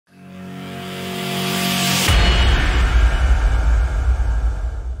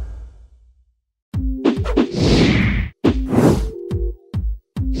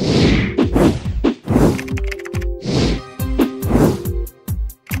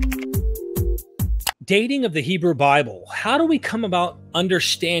dating of the Hebrew Bible. How do we come about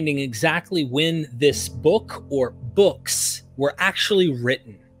understanding exactly when this book or books were actually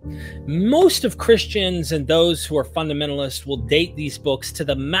written? Most of Christians and those who are fundamentalists will date these books to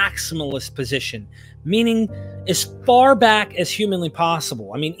the maximalist position, meaning as far back as humanly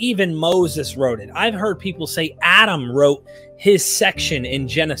possible. I mean, even Moses wrote it. I've heard people say Adam wrote his section in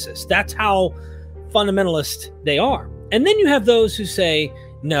Genesis. That's how fundamentalist they are. And then you have those who say,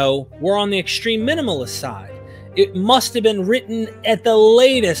 no, we're on the extreme minimalist side. It must have been written at the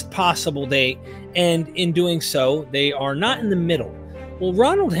latest possible date, and in doing so, they are not in the middle. Well,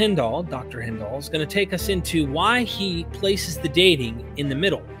 Ronald Hendel, Dr. Hendel, is going to take us into why he places the dating in the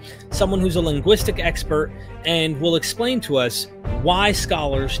middle. Someone who's a linguistic expert and will explain to us why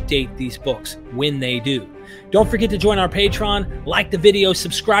scholars date these books when they do. Don't forget to join our Patreon, like the video,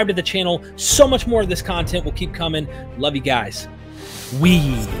 subscribe to the channel. So much more of this content will keep coming. Love you guys.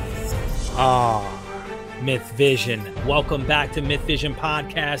 We are MythVision. Welcome back to MythVision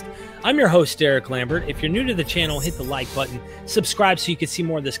Podcast. I'm your host, Derek Lambert. If you're new to the channel, hit the like button, subscribe so you can see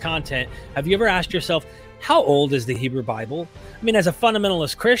more of this content. Have you ever asked yourself, how old is the Hebrew Bible? I mean, as a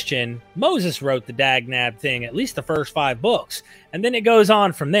fundamentalist Christian, Moses wrote the dag-nab thing, at least the first 5 books, and then it goes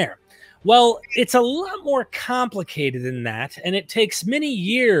on from there. Well, it's a lot more complicated than that, and it takes many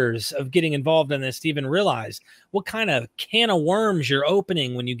years of getting involved in this to even realize what kind of can of worms you're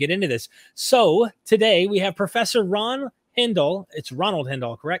opening when you get into this. So today we have Professor Ron Hendel. It's Ronald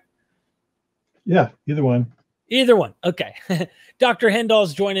Hendel, correct? Yeah, either one. Either one. Okay. Dr. Hendel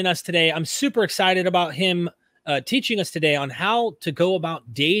is joining us today. I'm super excited about him teaching us today on how to go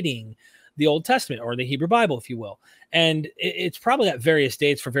about dating the Old Testament, or the Hebrew Bible, if you will. And it's probably at various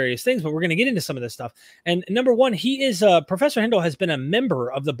dates for various things, but we're going to get into some of this stuff. And number one, he is Professor Hendel has been a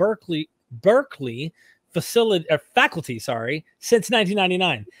member of the Berkeley faculty, since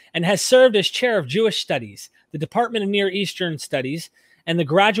 1999, and has served as chair of Jewish Studies, the Department of Near Eastern Studies, and the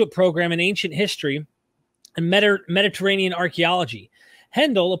graduate program in Ancient History and Mediterranean Archaeology.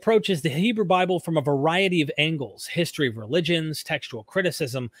 Hendel approaches the Hebrew Bible from a variety of angles: history of religions, textual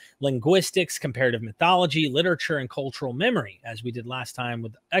criticism, linguistics, comparative mythology, literature, and cultural memory, as we did last time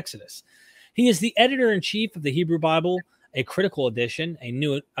with Exodus. He is the editor-in-chief of the Hebrew Bible, a critical edition, a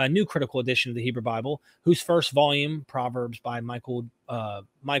new critical edition of the Hebrew Bible, whose first volume, Proverbs by Michael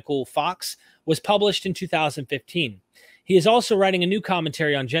Fox, was published in 2015. He is also writing a new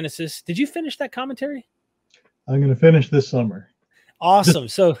commentary on Genesis. Did you finish that commentary? I'm going to finish this summer. Awesome.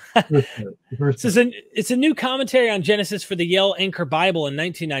 So it's a new commentary on Genesis for the Yale Anchor Bible in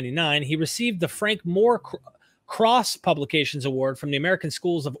 1999. He received the Frank Moore Cross Publications Award from the American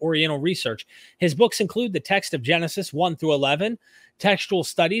Schools of Oriental Research. His books include the text of Genesis 1 through 11, Textual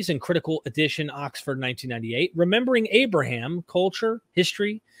Studies and Critical Edition, Oxford, 1998, Remembering Abraham, Culture,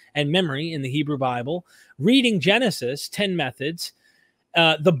 History, and Memory in the Hebrew Bible, Reading Genesis, 10 Methods,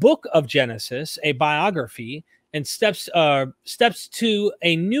 the Book of Genesis, a biography, and steps to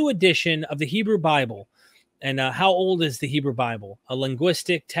a new edition of the Hebrew Bible. And how old is the Hebrew Bible? A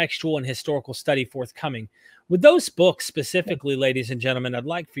linguistic, textual, and historical study forthcoming. With those books specifically, ladies and gentlemen, I'd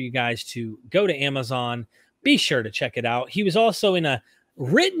like for you guys to go to Amazon. Be sure to check it out. He was also in a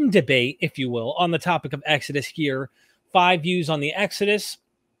written debate, if you will, on the topic of Exodus here. 5 views on the Exodus,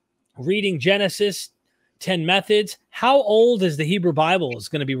 Reading Genesis, 10 Methods. How old is the Hebrew Bible is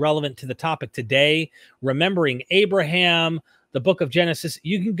going to be relevant to the topic today. Remembering Abraham, the Book of Genesis.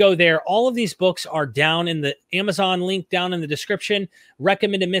 You can go there. All of these books are down in the Amazon link down in the description.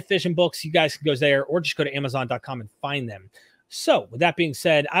 Recommended MythVision books. You guys can go there or just go to Amazon.com and find them. So with that being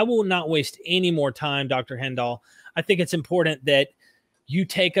said, I will not waste any more time, Dr. Hendel. I think it's important that you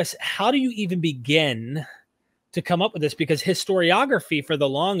take us. How do you even begin to come up with this? Because historiography, for the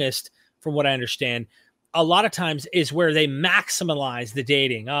longest, from what I understand, a lot of times is where they maximize the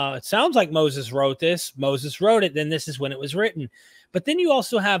dating. It sounds like Moses wrote this. Moses wrote it. Then this is when it was written. But then you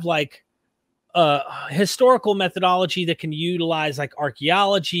also have like historical methodology that can utilize like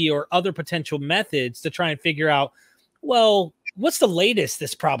archaeology or other potential methods to try and figure out, well, what's the latest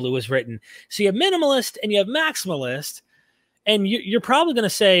this probably was written? So you have minimalist and you have maximalist. And you're probably going to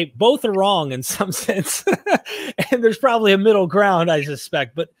say both are wrong in some sense. And there's probably a middle ground, I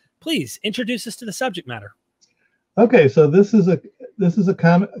suspect. But please introduce us to the subject matter. Okay, so this is a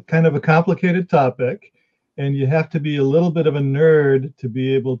kind of a complicated topic, and you have to be a little bit of a nerd to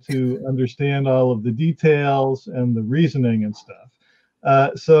be able to understand all of the details and the reasoning and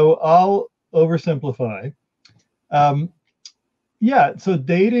stuff. So I'll oversimplify. Yeah, so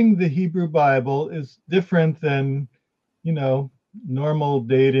dating the Hebrew Bible is different than, normal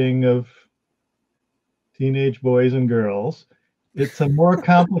dating of teenage boys and girls. It's a more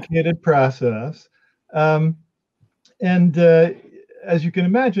complicated process. And as you can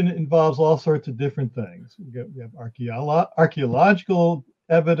imagine, it involves all sorts of different things. We have archaeological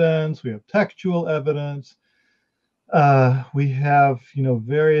evidence, we have textual evidence, we have,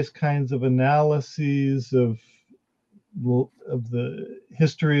 various kinds of analyses of the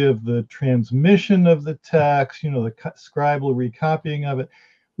history of the transmission of the text, the scribal recopying of it.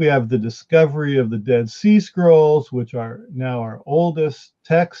 We have the discovery of the Dead Sea Scrolls, which are now our oldest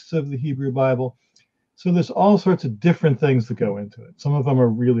texts of the Hebrew Bible. So there's all sorts of different things that go into it. Some of them are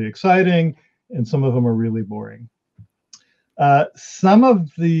really exciting, and some of them are really boring. Some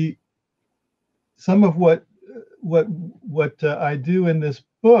of what I do in this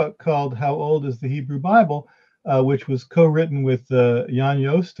book called "How Old is the Hebrew Bible," which was co-written with Jan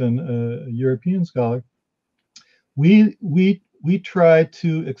Joosten, a European scholar. We try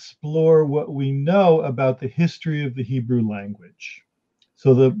to explore what we know about the history of the Hebrew language.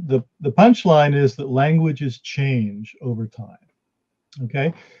 So the punchline is that languages change over time.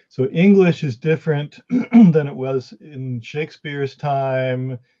 Okay, so English is different than it was in Shakespeare's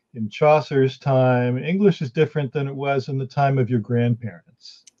time, in Chaucer's time. English is different than it was in the time of your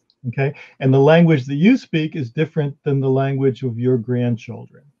grandparents. Okay, and the language that you speak is different than the language of your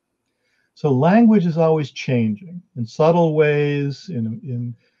grandchildren. So language is always changing in subtle ways,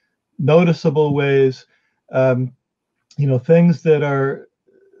 in noticeable ways. Things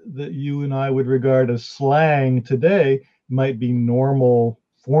that you and I would regard as slang today might be normal,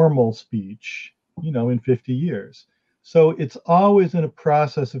 formal speech, in 50 years. So it's always in a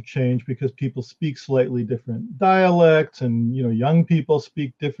process of change because people speak slightly different dialects, and young people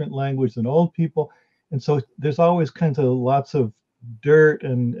speak different language than old people, and so there's always kinds of lots of dirt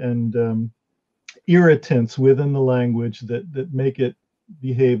and irritants within the language that make it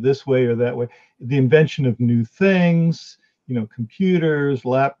behave this way or that way. The invention of new things, computers,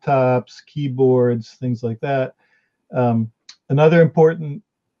 laptops, keyboards, things like that. Another important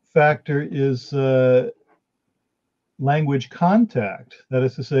factor is language contact. That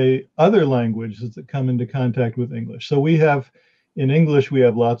is to say, other languages that come into contact with English. So in English, we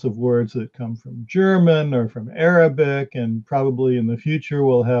have lots of words that come from German or from Arabic, and probably in the future,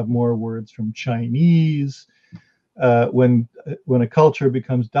 we'll have more words from Chinese. When a culture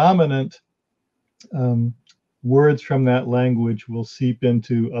becomes dominant, words from that language will seep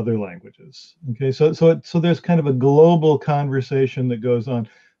into other languages. Okay, so there's kind of a global conversation that goes on.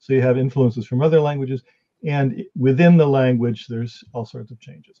 So you have influences from other languages, and within the language, there's all sorts of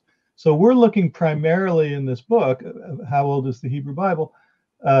changes. So we're looking primarily in this book, How Old is the Hebrew Bible,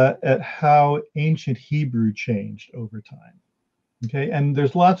 at how ancient Hebrew changed over time. Okay, and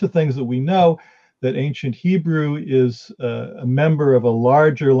there's lots of things that we know. That ancient Hebrew is a member of a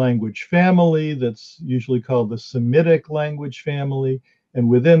larger language family that's usually called the Semitic language family. And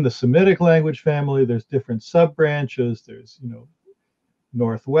within the Semitic language family, there's different sub-branches. There's,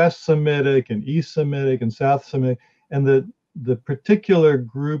 Northwest Semitic and East Semitic and South Semitic. And the particular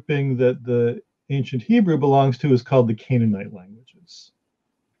grouping that the ancient Hebrew belongs to is called the Canaanite languages.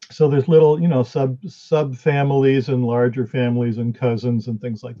 So there's little, sub-families and larger families and cousins and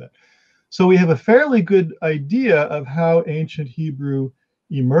things like that. So we have a fairly good idea of how ancient Hebrew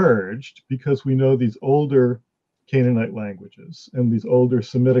emerged because we know these older Canaanite languages and these older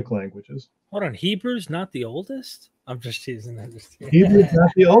Semitic languages. Hold on, Hebrew's not the oldest? I'm just teasing that. Hebrew's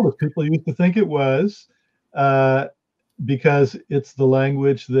not the oldest. People used to think it was because it's the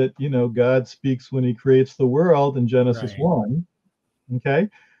language that, God speaks when he creates the world in Genesis 1. Okay.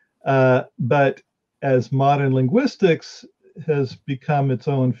 But as modern linguistics has become its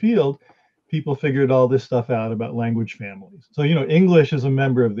own field, people figured all this stuff out about language families. So, English is a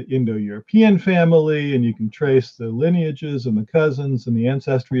member of the Indo-European family, and you can trace the lineages and the cousins and the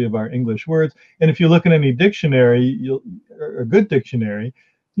ancestry of our English words. And if you look at any dictionary, a good dictionary,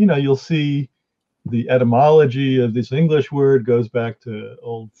 you'll see the etymology of this English word goes back to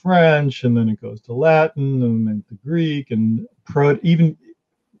Old French, and then it goes to Latin, and then to Greek, and even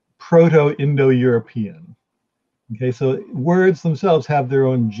Proto-Indo-European. Okay, so words themselves have their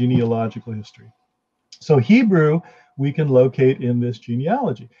own genealogical history. So Hebrew, we can locate in this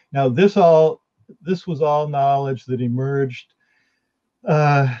genealogy. Now, this was all knowledge that emerged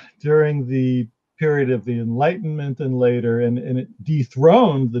during the period of the Enlightenment and later, and it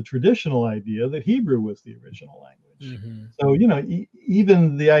dethroned the traditional idea that Hebrew was the original language. Mm-hmm. So,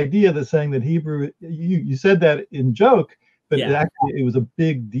 even the idea that saying that Hebrew, you said that in joke, but actually, it was a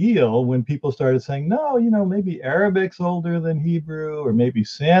big deal when people started saying, no, maybe Arabic's older than Hebrew, or maybe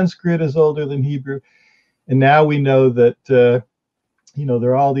Sanskrit is older than Hebrew. And now we know that, there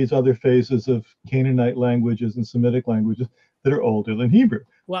are all these other phases of Canaanite languages and Semitic languages that are older than Hebrew.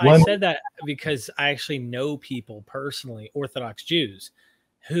 Well, I said that because I actually know people personally, Orthodox Jews,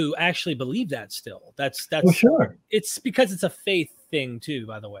 who actually believe that still. That's oh, sure. It's because it's a faith thing too,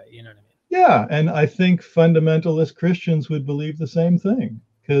 by the way. You know what I mean? Yeah, and I think fundamentalist Christians would believe the same thing,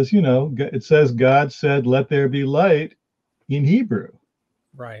 because, you know, it says God said, "Let there be light," in Hebrew.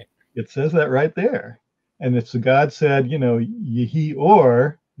 Right. It says that right there. And if God said, you know, "Yehi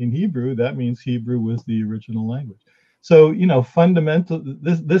or" in Hebrew, that means Hebrew was the original language. So, you know,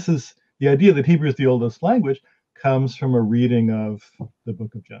 this is the idea that Hebrew is the oldest language comes from a reading of the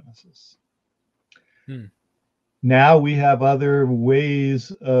book of Genesis. Now we have other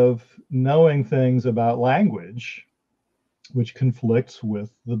ways of knowing things about language, which conflicts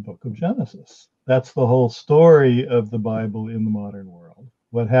with the book of Genesis. That's the whole story of the Bible in the modern world.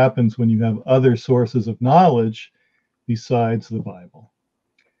 What happens when you have other sources of knowledge besides the Bible?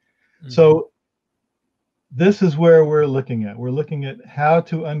 So this is where we're looking at. We're looking at how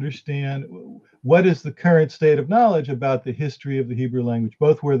to understand what is the current state of knowledge about the history of the Hebrew language,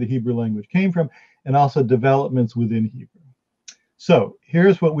 both where the Hebrew language came from and also developments within Hebrew. So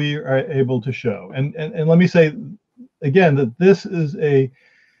here's what we are able to show. And let me say again that this is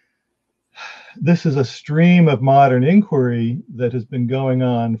a stream of modern inquiry that has been going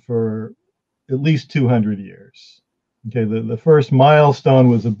on for at least 200 years. Okay, the first milestone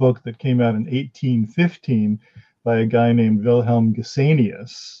was a book that came out in 1815 by a guy named Wilhelm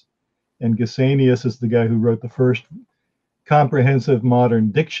Gesenius. And Gesenius is the guy who wrote the first comprehensive modern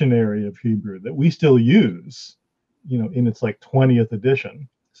dictionary of Hebrew that we still use, you know, in its like 20th edition.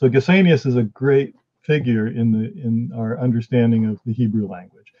 So Gesenius is a great figure in our understanding of the Hebrew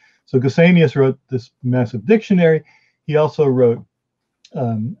language. So Gesenius wrote this massive dictionary. He also wrote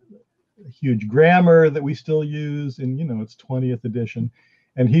a huge grammar that we still use in, you know, its 20th edition.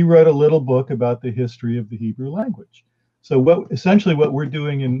 And he wrote a little book about the history of the Hebrew language. So essentially what we're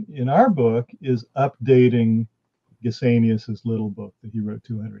doing in our book is updating Gesenius's little book that he wrote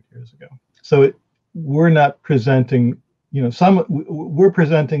 200 years ago. So we're not presenting, you know, we're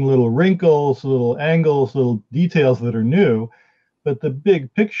presenting little wrinkles, little angles, little details that are new, but the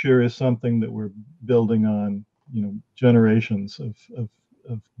big picture is something that we're building on, you know, generations of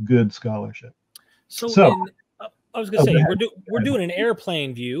good scholarship. So I was going to say, we're doing an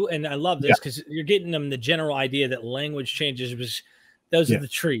airplane view, and I love this because you're getting them the general idea that language changes. Those are the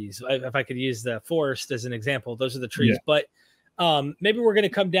trees. If I could use the forest as an example, those are the trees. But maybe we're going to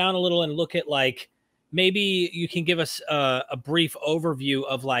come down a little and look at, like, maybe you can give us a brief overview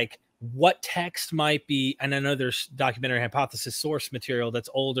of like what text might be. And I know there's documentary hypothesis source material that's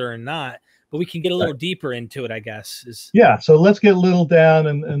older and not, but we can get a little deeper into it, I guess. Yeah, so let's get a little down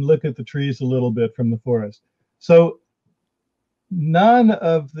and look at the trees a little bit from the forest. So none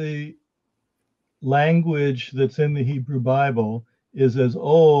of the language that's in the Hebrew Bible is as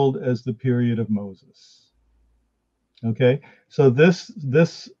old as the period of Moses. Okay, so this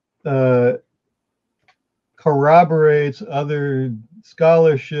corroborates other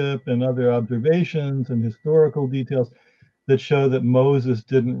scholarship and other observations and historical details that show that Moses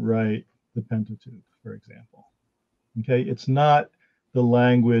didn't write the Pentateuch, for example. Okay, it's not the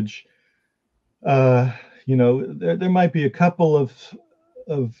language. You know, there might be a couple of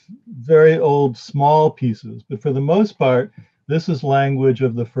very old small pieces, but for the most part, this is language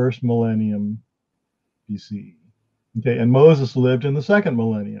of the first millennium BCE. Okay, and Moses lived in the second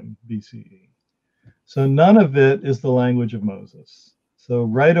millennium BCE. So none of it is the language of Moses. So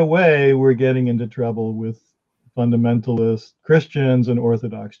right away, we're getting into trouble with fundamentalist Christians and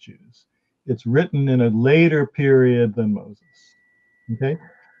Orthodox Jews. It's written in a later period than Moses. Okay,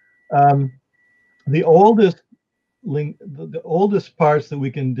 the oldest parts that we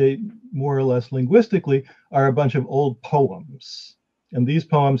can date more or less linguistically are a bunch of old poems. And these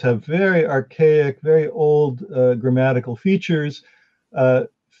poems have very archaic, very old grammatical features,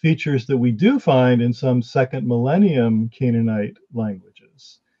 features that we do find in some second millennium Canaanite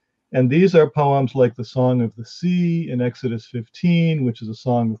languages. And these are poems like the Song of the Sea in Exodus 15, which is a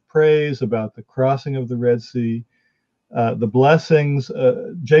song of praise about the crossing of the Red Sea. The blessings,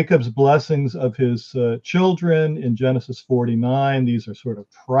 Jacob's blessings of his children in Genesis 49. These are sort of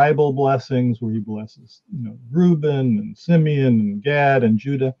tribal blessings where he blesses, you know, Reuben and Simeon and Gad and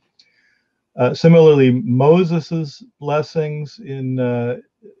Judah. Similarly, Moses's blessings in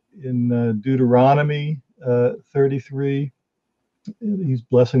Deuteronomy 33. He's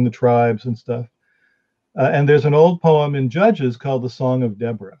blessing the tribes and stuff. And there's an old poem in Judges called the Song of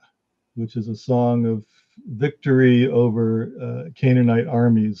Deborah, which is a song of victory over Canaanite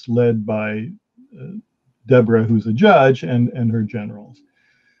armies led by Deborah, who's a judge, and her generals.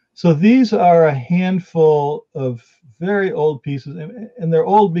 So these are a handful of very old pieces, and they're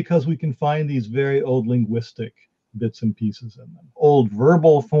old because we can find these very old linguistic bits and pieces in them. Old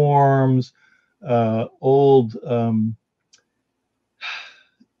verbal forms, old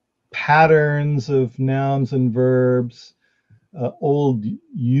patterns of nouns and verbs, old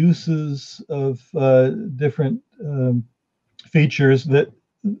uses of different features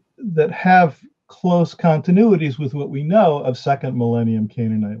that have close continuities with what we know of second millennium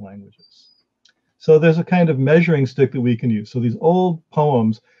Canaanite languages. So there's a kind of measuring stick that we can use. So these old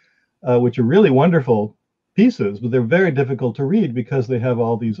poems, which are really wonderful pieces, but they're very difficult to read because they have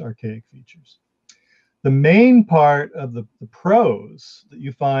all these archaic features. The main part of the prose that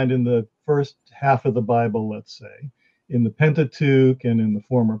you find in the first half of the Bible, let's say, in the Pentateuch and in the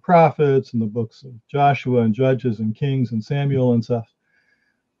former prophets and the books of Joshua and Judges and Kings and Samuel and stuff,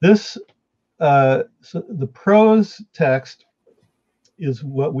 this so the prose text is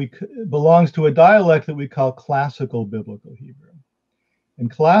what belongs to a dialect that we call classical biblical Hebrew. And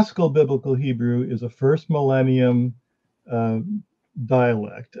classical biblical Hebrew is a first millennium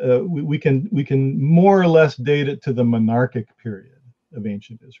dialect. We can more or less date it to the monarchic period of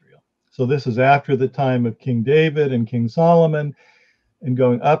ancient Israel. So this is after the time of King David and King Solomon, and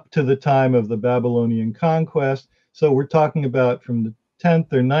going up to the time of the Babylonian conquest. So we're talking about from the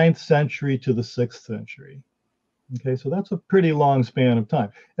 10th or 9th century to the 6th century. Okay, so that's a pretty long span of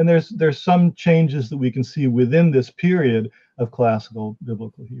time. And there's some changes that we can see within this period of classical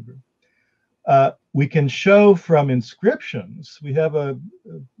biblical Hebrew. We can show from inscriptions, we have a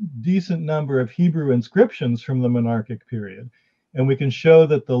decent number of Hebrew inscriptions from the monarchic period, and we can show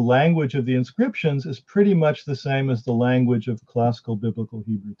that the language of the inscriptions is pretty much the same as the language of classical biblical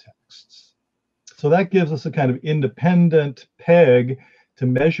Hebrew texts. So that gives us a kind of independent peg to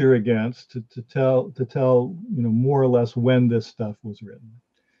measure against to tell more or less when this stuff was written.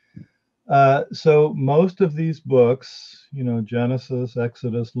 So most of these books, Genesis,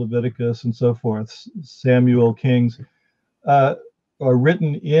 Exodus, Leviticus, and so forth, Samuel, Kings, are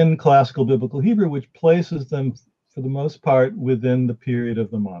written in classical biblical Hebrew, which places them for the most part within the period of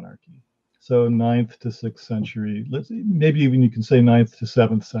the monarchy. So 9th to 6th century, maybe even you can say 9th to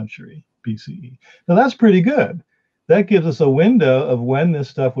 7th century BCE. Now that's pretty good. That gives us a window of when this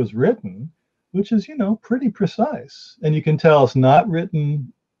stuff was written, which is, pretty precise. And you can tell it's not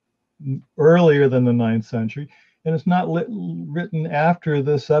written earlier than the 9th century, and it's not written after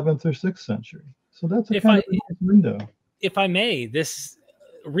the 7th or 6th century. So that's a kind of nice window. If I may,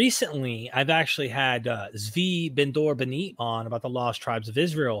 recently I've actually had Zvi Ben-Dor Beni on about the lost tribes of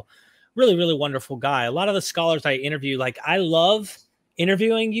Israel. Really, really wonderful guy. A lot of the scholars I interview, I love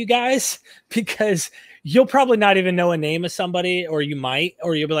interviewing you guys because you'll probably not even know a name of somebody, or you might,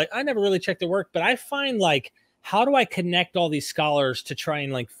 or you'll be like, I never really checked their work. But I find how do I connect all these scholars to try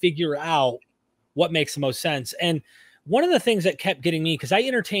and figure out what makes the most sense? And one of the things that kept getting me, because I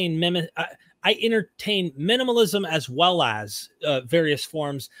entertain minimalism as well as various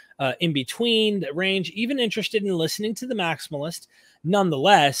forms in between that range, even interested in listening to the maximalist.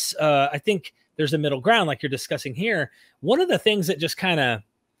 Nonetheless, I think there's a middle ground like you're discussing here. One of the things that just kind of,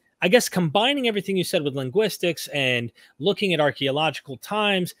 I guess, combining everything you said with linguistics and looking at archaeological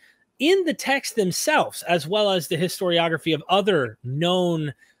times in the text themselves, as well as the historiography of other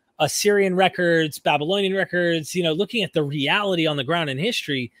known Assyrian records, Babylonian records, looking at the reality on the ground in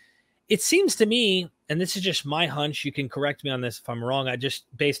history, it seems to me, and this is just my hunch, you can correct me on this if I'm wrong,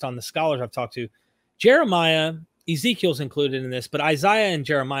 based on the scholars I've talked to, Jeremiah, Ezekiel's included in this, but Isaiah and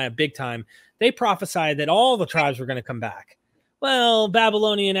Jeremiah, big time, they prophesied that all the tribes were going to come back. Well,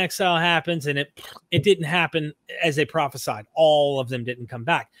 Babylonian exile happens, and it didn't happen as they prophesied. All of them didn't come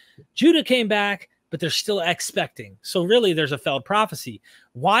back. Judah came back, but they're still expecting. So really, there's a failed prophecy.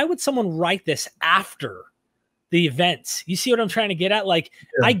 Why would someone write this after the events? You see what I'm trying to get at?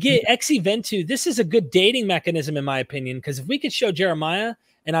 I get ex eventu. This is a good dating mechanism, in my opinion, because if we could show Jeremiah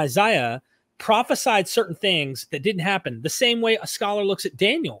and Isaiah prophesied certain things that didn't happen, the same way a scholar looks at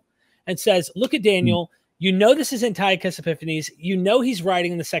Daniel and says, look at Daniel. This is Antiochus Epiphanes. He's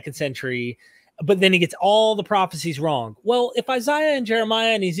writing in the 2nd century, but then he gets all the prophecies wrong. Well, if Isaiah and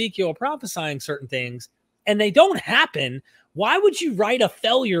Jeremiah and Ezekiel are prophesying certain things and they don't happen, why would you write a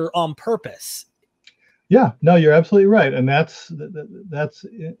failure on purpose? Yeah, no, you're absolutely right. And that's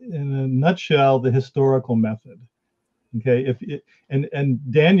in a nutshell, the historical method. Okay.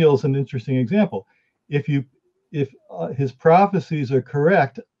 And Daniel's an interesting example. If his prophecies are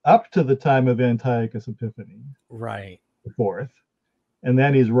correct up to the time of Antiochus Epiphanes, right, the 4th, and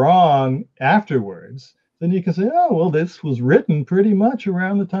then he's wrong afterwards, then you can say, oh, well, this was written pretty much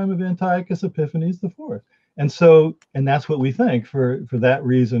around the time of Antiochus Epiphanes the 4th. And so, and that's what we think. For that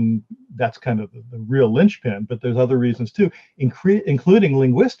reason, that's kind of the real linchpin. But there's other reasons too, including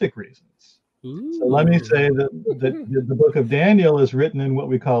linguistic reasons. Ooh. So let me say that the book of Daniel is written in what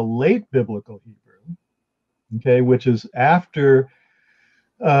we call late biblical Hebrew, okay, which is after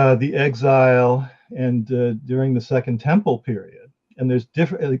the exile and during the Second Temple period. And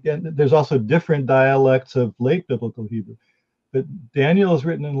there's also different dialects of late biblical Hebrew. But Daniel is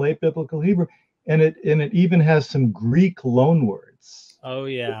written in late biblical Hebrew, and it even has some Greek loanwords. Oh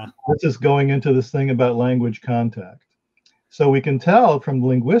yeah. This is going into this thing about language contact. So we can tell from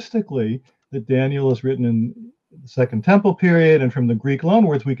linguistically that Daniel is written in the Second Temple period, and from the Greek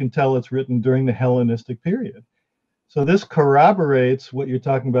loanwords we can tell it's written during the Hellenistic period. So this corroborates what you're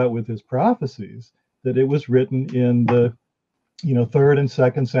talking about with his prophecies, that it was written in the 3rd and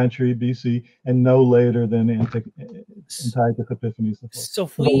 2nd century BC, and no later than Antiochus Epiphanes IV. So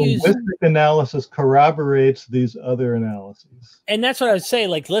if the we use linguistic analysis corroborates these other analyses. And that's what I would say.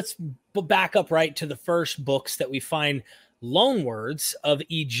 Like, let's back up right to the first books that we find loanwords of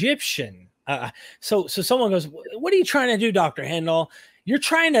Egyptian. So someone goes, "What are you trying to do, Dr. Hendel? You're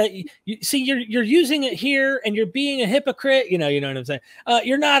trying to you're using it here, and you're being a hypocrite." You know what I'm saying?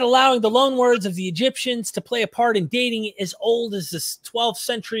 You're not allowing the loanwords of the Egyptians to play a part in dating as old as this 12th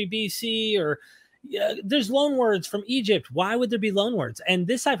century BC, or there's loanwords from Egypt. Why would there be loanwords? And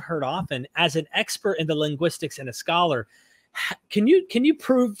this I've heard often as an expert in the linguistics and a scholar. Can you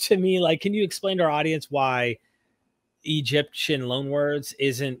prove to me, like, can you explain to our audience why Egyptian loanwords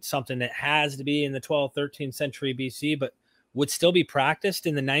isn't something that has to be in the 12th, 13th century BC, but would still be practiced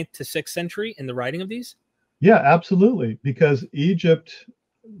in the 9th to 6th century in the writing of these? Yeah, absolutely. Because Egypt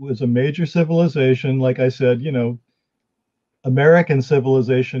was a major civilization. Like I said, American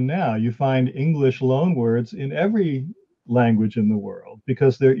civilization now, you find English loanwords in every language in the world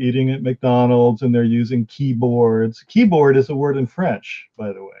because they're eating at McDonald's and they're using keyboards. Keyboard is a word in French,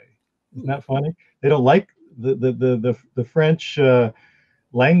 by the way. Isn't that funny? They don't like the French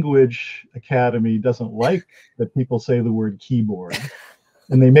language academy doesn't like that people say the word keyboard,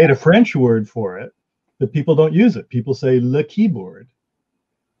 and they made a French word for it, but people don't use it. People say le keyboard.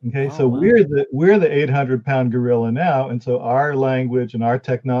 Okay, so wow. we're the 800-pound gorilla now, and so our language and our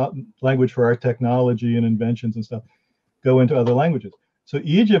language for our technology and inventions and stuff go into other languages. So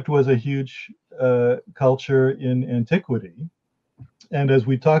Egypt was a huge culture in antiquity. And as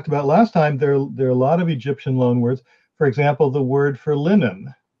we talked about last time, there are a lot of Egyptian loanwords. For example, the word for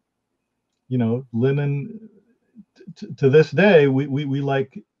linen. Linen. To this day, we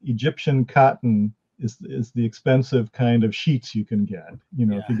like Egyptian cotton is the expensive kind of sheets you can get.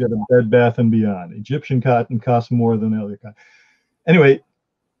 If you get a Bed Bath and Beyond, Egyptian cotton costs more than other cotton. Anyway,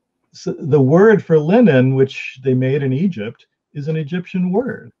 so the word for linen, which they made in Egypt, is an Egyptian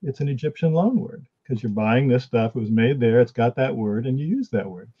word. It's an Egyptian loanword. Because you're buying this stuff, it was made there, it's got that word, and you use that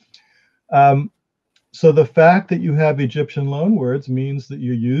word. So the fact that you have Egyptian loanwords means that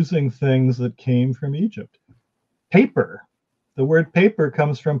you're using things that came from Egypt. Paper. The word paper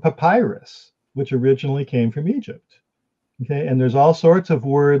comes from papyrus, which originally came from Egypt. Okay, and there's all sorts of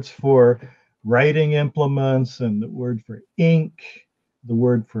words for writing implements, and the word for ink, the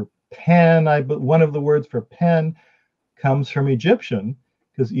word for pen. One of the words for pen comes from Egyptian,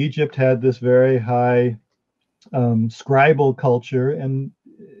 because Egypt had this very high scribal culture, and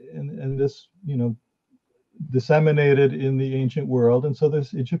this disseminated in the ancient world, and so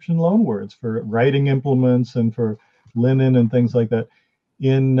there's Egyptian loanwords for writing implements and for linen and things like that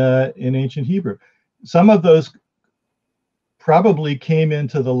in ancient Hebrew. Some of those probably came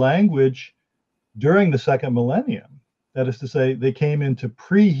into the language during the second millennium. That is to say, they came into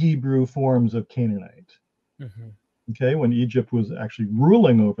pre-Hebrew forms of Canaanite. Mm-hmm. Okay, when Egypt was actually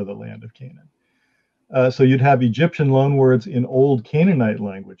ruling over the land of Canaan. So you'd have Egyptian loanwords in old Canaanite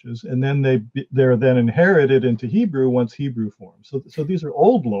languages, and then they're then inherited into Hebrew once Hebrew forms. So these are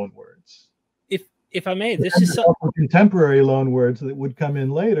old loanwords. If I may, this is some contemporary loanwords that would come in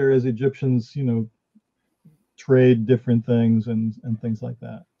later as Egyptians, trade different things and things like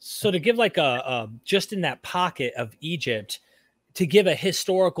that. So to give like a just in that pocket of Egypt, to give a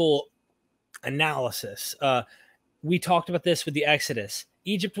historical analysis, we talked about this with the Exodus.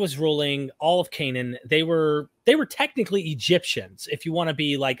 Egypt was ruling all of Canaan. They were technically Egyptians, if you want to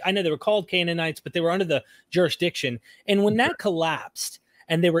be like, I know they were called Canaanites, but they were under the jurisdiction. And when that collapsed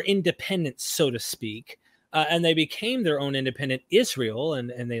and they were independent, so to speak, and they became their own independent Israel,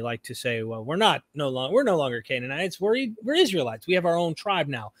 and they like to say, well, we're no longer Canaanites, we're Israelites. We have our own tribe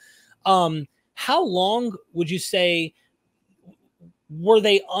now. How long would you say were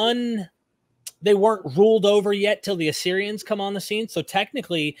they weren't ruled over yet till the Assyrians come on the scene? So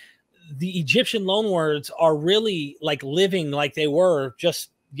technically the Egyptian loanwords are really like living like they were just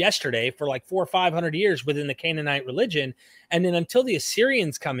yesterday for like 400 or 500 years within the Canaanite religion. And then until the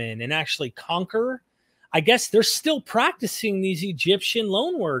Assyrians come in and actually conquer, I guess they're still practicing these Egyptian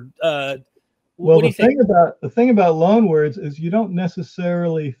loanword. Well, the thing about loanwords is you don't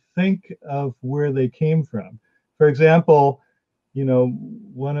necessarily think of where they came from. For example, you know,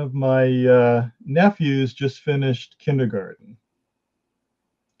 one of my nephews just finished kindergarten.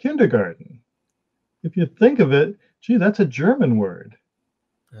 Kindergarten. If you think of it, gee, that's a German word.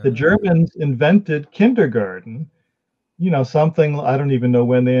 The Germans invented kindergarten. You know, something, I don't even know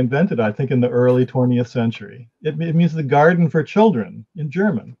when they invented it. I think in the early 20th century. It means the garden for children in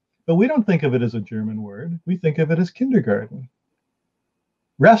German. But we don't think of it as a German word. We think of it as kindergarten.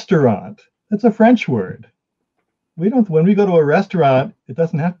 Restaurant, that's a French word. When we go to a restaurant, it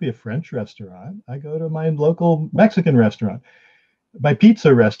doesn't have to be a French restaurant. I go to my local Mexican restaurant, my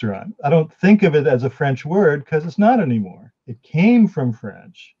pizza restaurant. I don't think of it as a French word because it's not anymore. It came from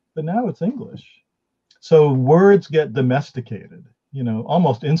French, but now it's English. So words get domesticated, you know,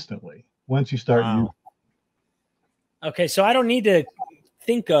 almost instantly once you start using. Okay, so I don't need to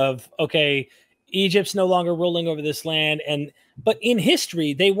think of, okay, Egypt's no longer ruling over this land, but in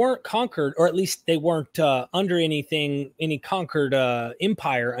history they weren't conquered, or at least they weren't under any conquered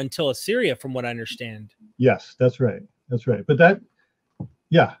empire until Assyria, from what I understand. Yes, that's right. That's right. But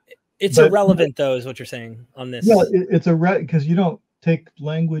it's irrelevant though, is what you're saying on this. Well, it's because you don't take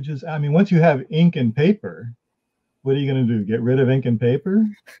languages. I mean, once you have ink and paper, what are you going to do? Get rid of ink and paper?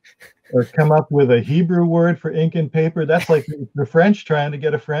 Or come up with a Hebrew word for ink and paper? That's like the French trying to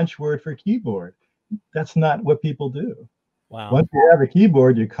get a French word for keyboard. That's not what people do. Wow. Once you have a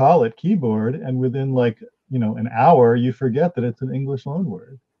keyboard, you call it keyboard, and within like, you know, an hour, you forget that it's an English loan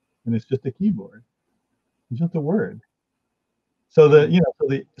word, and it's just a keyboard. It's just a word. So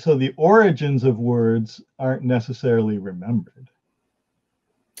the origins of words aren't necessarily remembered.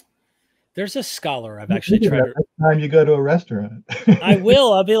 There's a scholar I've actually tried. Next time you go to a restaurant, I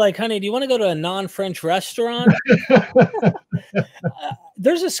will. I'll be like, honey, do you want to go to a non-French restaurant?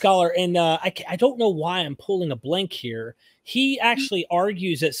 There's a scholar, and I don't know why I'm pulling a blank here. He actually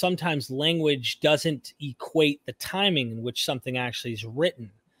argues that sometimes language doesn't equate the timing in which something actually is written.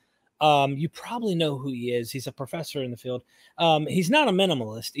 You probably know who he is. He's a professor in the field. He's not a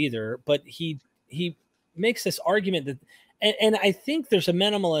minimalist either, but he makes this argument that, and I think there's a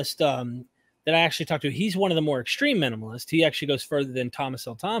minimalist that I actually talked to. He's one of the more extreme minimalists. He actually goes further than Thomas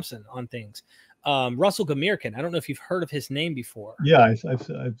L. Thompson on things. Russell Gamirkan. I don't know if you've heard of his name before. Yeah,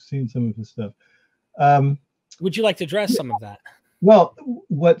 I've seen some of his stuff. Would you like to address some of that? Well,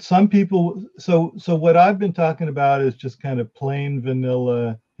 what some people, so what I've been talking about is just kind of plain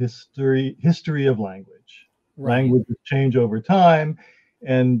vanilla history of language. Right. Languages change over time,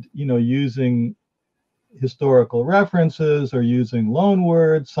 and you know, using historical references or using loan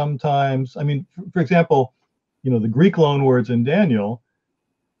words sometimes. I mean, for example, you know, the Greek loan words in Daniel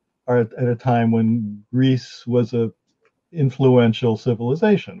are at a time when Greece was a influential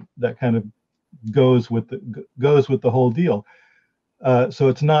civilization. That kind of goes with the whole deal. So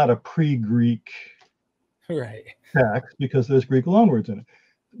it's not a pre-Greek text because there's Greek loanwords in it.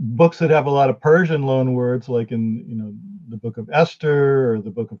 Books that have a lot of Persian loanwords, like in, you know, the Book of Esther or the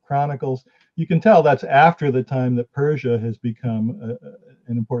Book of Chronicles, you can tell that's after the time that Persia has become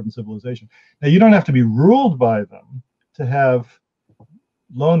an important civilization. Now, you don't have to be ruled by them to have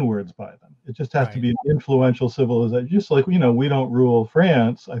loanwords by them. It just has to be an influential civilization. Just like, you know, we don't rule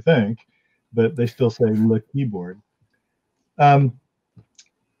France, I think, but they still say le keyboard.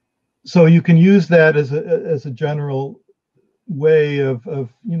 So you can use that as a general way of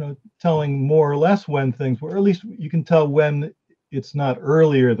you know, telling more or less when things were, or at least you can tell when it's not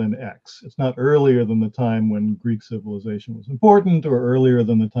earlier than X. It's not earlier than the time when Greek civilization was important, or earlier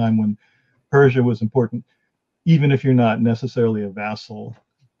than the time when Persia was important, even if you're not necessarily a vassal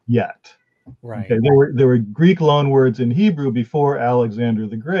yet. Right. Okay, there were Greek loanwords in Hebrew before Alexander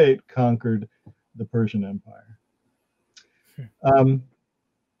the Great conquered the Persian Empire.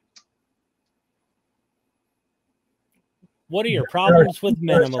 What are your problems with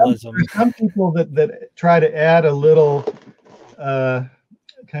minimalism? Some people that try to add a little,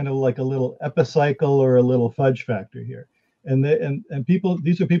 kind of like a little epicycle or a little fudge factor here, and people.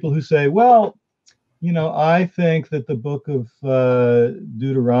 These are people who say, well, you know, I think that the book of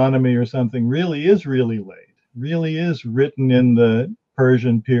Deuteronomy or something really is really late, really is written in the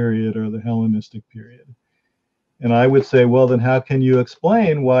Persian period or the Hellenistic period. And I would say, well, then how can you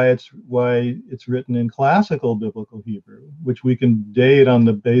explain why it's written in classical biblical Hebrew, which we can date on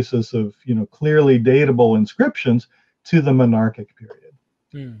the basis of, you know, clearly datable inscriptions to the monarchic period?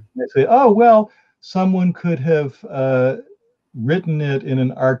 They say, oh, well, someone could have written it in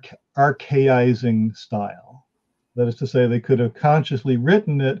an archaizing style. That is to say, they could have consciously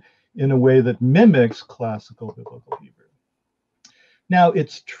written it in a way that mimics classical biblical Hebrew. Now,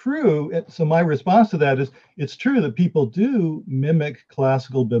 it's true, so my response to that is, it's true that people do mimic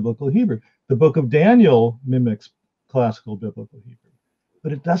classical biblical Hebrew. The book of Daniel mimics classical biblical Hebrew,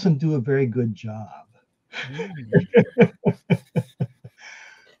 but it doesn't do a very good job.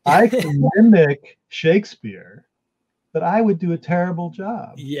 I can mimic Shakespeare, but I would do a terrible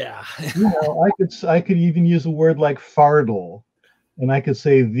job. Yeah. You know, I could even use a word like fardel, and I could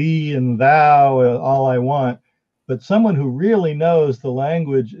say thee and thou all I want. But someone who really knows the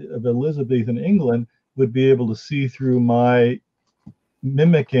language of Elizabethan England would be able to see through my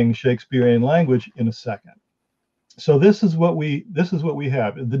mimicking Shakespearean language in a second. So this is what we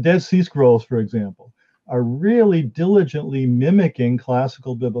have. The Dead Sea Scrolls, for example, are really diligently mimicking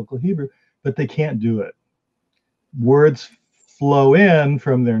classical biblical Hebrew, but they can't do it. Words flow in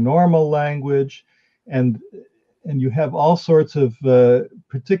from their normal language, and you have all sorts of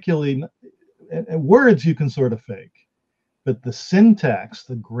particularly words you can sort of fake, but the syntax,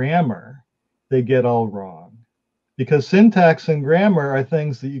 the grammar, they get all wrong, because syntax and grammar are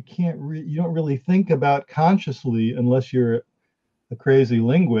things that you don't really think about consciously unless you're a crazy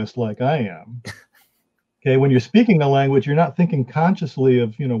linguist like I am. Okay, when you're speaking a language, you're not thinking consciously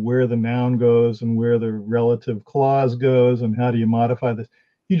of, you know, where the noun goes and where the relative clause goes and how do you modify this.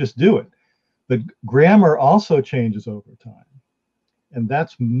 You just do it. The grammar also changes over time. And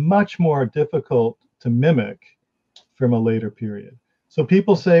that's much more difficult to mimic from a later period. So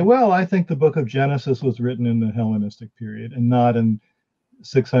people say, well, I think the book of Genesis was written in the Hellenistic period and not in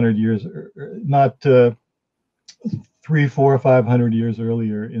 600 years, not 300, 400, 500 years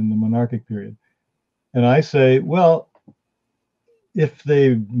earlier in the monarchic period. And I say, well, if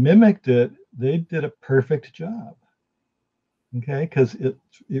they mimicked it, they did a perfect job. Okay, because it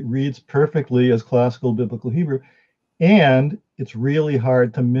reads perfectly as classical biblical Hebrew. And it's really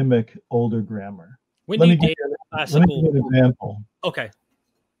hard to mimic older grammar. Let me give you an example. Okay.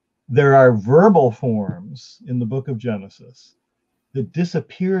 There are verbal forms in the book of Genesis that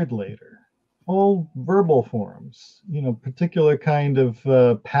disappeared later. Whole verbal forms, you know, particular kind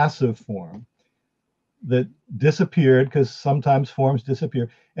of passive form that disappeared because sometimes forms disappear.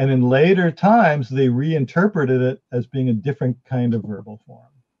 And in later times, they reinterpreted it as being a different kind of verbal form.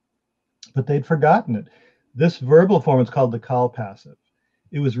 But they'd forgotten it. This verbal form is called the call passive.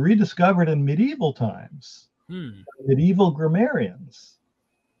 It was rediscovered in medieval times. Medieval grammarians.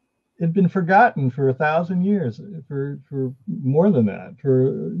 It had been forgotten for 1,000 years, for more than that,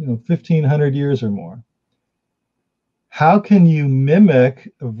 for 1,500 years or more. How can you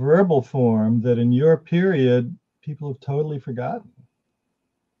mimic a verbal form that in your period people have totally forgotten?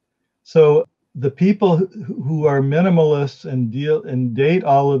 So the people who are minimalists and date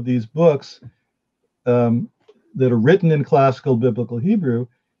all of these books that are written in classical biblical Hebrew,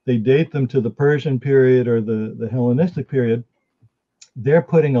 they date them to the Persian period or the Hellenistic period. They're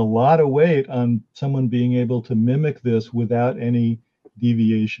putting a lot of weight on someone being able to mimic this without any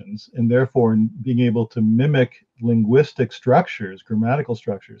deviations, and therefore being able to mimic linguistic structures, grammatical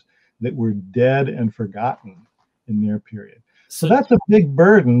structures that were dead and forgotten in their period. So that's a big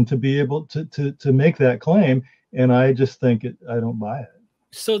burden to be able to make that claim, and I just think I don't buy it.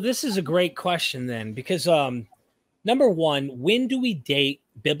 So this is a great question then, because number one, when do we date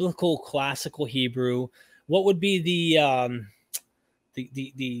biblical classical Hebrew? What would be the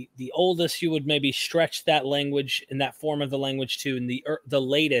oldest you would maybe stretch that language and that form of the language to, and the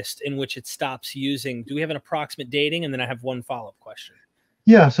latest in which it stops using? Do we have an approximate dating? And then I have one follow-up question.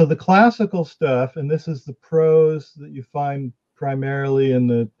 Yeah, so the classical stuff, and this is the prose that you find primarily in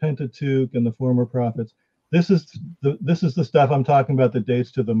the Pentateuch and the former prophets. This is the stuff I'm talking about that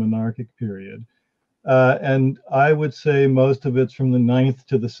dates to the monarchic period. And I would say most of it's from the 9th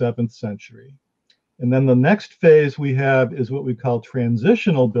to the 7th century. And then the next phase we have is what we call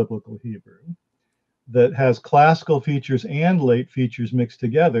transitional biblical Hebrew, that has classical features and late features mixed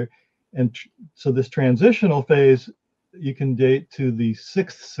together. And so this transitional phase, you can date to the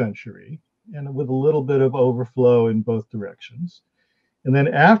 6th century, and with a little bit of overflow in both directions. And then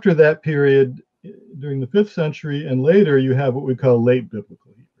after that period, during the 5th century and later, you have what we call late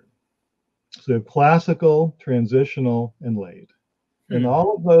biblical Hebrew. So you have classical, transitional, and late. And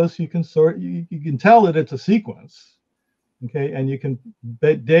all of those you can you can tell that it's a sequence, okay? And you can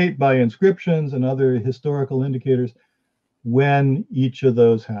date by inscriptions and other historical indicators when each of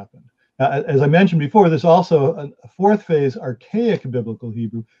those happened. As I mentioned before, there's also a fourth phase, archaic biblical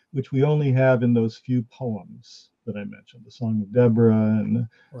Hebrew, which we only have in those few poems that I mentioned, the Song of Deborah and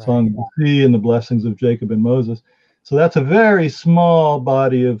the Song of the Sea and the Blessings of Jacob and Moses. So that's a very small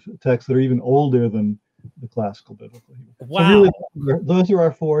body of texts that are even older than the classical biblical Hebrew. Wow. So really, those are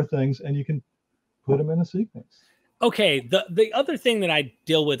our four things, and you can put them in a sequence. Okay. The other thing that I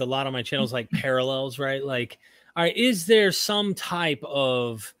deal with a lot on my channel is like parallels, right? Like, all right, is there some type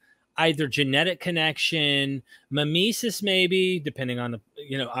of either genetic connection, mimesis, maybe, depending on the,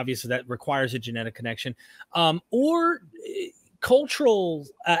 obviously that requires a genetic connection, or cultural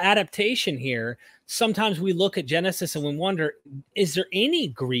adaptation here? Sometimes we look at Genesis and we wonder, is there any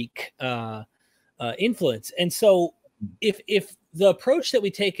Greek influence? And so if the approach that we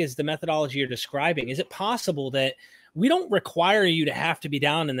take is the methodology you're describing, is it possible that we don't require you to have to be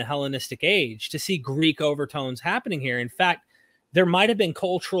down in the Hellenistic age to see Greek overtones happening here? In fact, there might have been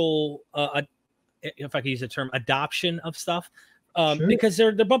cultural, if I could use the term, adoption of stuff, sure, because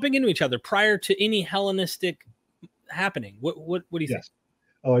they're bumping into each other prior to any Hellenistic happening. What do you think?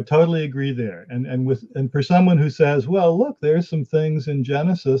 Oh, I totally agree there. And for someone who says, well, look, there's some things in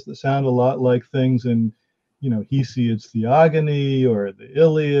Genesis that sound a lot like things in, Hesiod's Theogony or the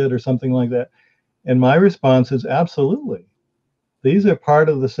Iliad or something like that. And my response is absolutely. These are part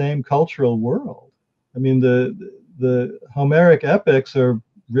of the same cultural world. I mean, the Homeric epics are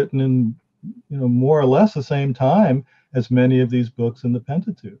written in, more or less the same time as many of these books in the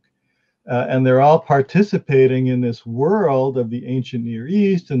Pentateuch. And they're all participating in this world of the ancient Near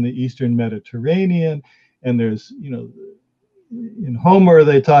East and the Eastern Mediterranean. And there's, in Homer,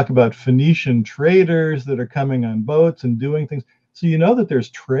 they talk about Phoenician traders that are coming on boats and doing things. So that there's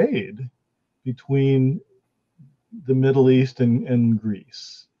trade between the Middle East and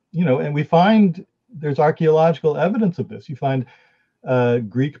Greece. And we find there's archaeological evidence of this. You find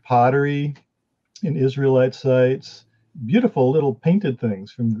Greek pottery in Israelite sites, beautiful little painted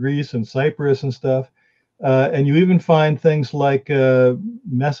things from Greece and Cyprus and stuff. And you even find things like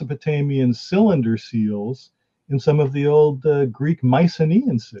Mesopotamian cylinder seals in some of the old Greek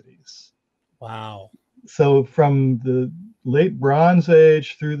Mycenaean cities. Wow. So from the late Bronze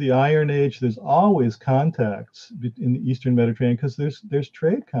Age through the Iron Age, there's always contacts in the Eastern Mediterranean because there's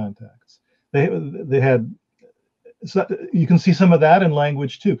trade contacts. They had, so you can see some of that in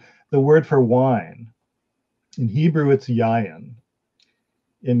language too. The word for wine, in Hebrew it's yayin.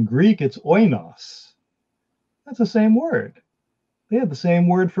 In Greek it's oinos. That's the same word. They have the same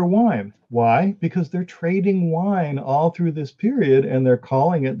word for wine. Why? Because they're trading wine all through this period and they're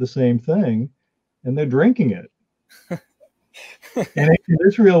calling it the same thing and they're drinking it. And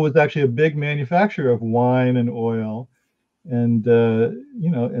Israel was actually a big manufacturer of wine and oil. And,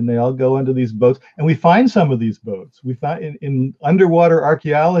 and they all go into these boats. And we find some of these boats. We find in underwater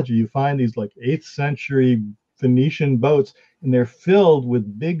archaeology, you find these like 8th century Phoenician boats, and they're filled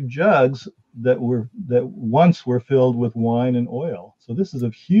with big jugs that once were filled with wine and oil. So this is a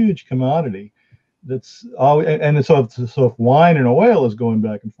huge commodity. That's all. And so if wine and oil is going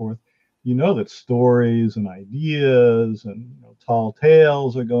back and forth, that stories and ideas and tall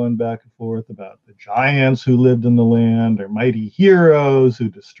tales are going back and forth about the giants who lived in the land or mighty heroes who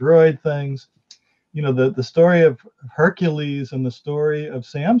destroyed things. The story of Hercules and the story of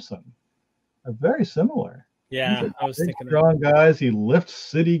Samson are very similar. Yeah, I was thinking strong guys. He lifts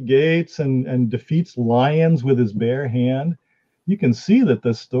city gates and defeats lions with his bare hand. You can see that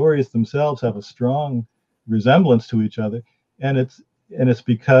the stories themselves have a strong resemblance to each other, and it's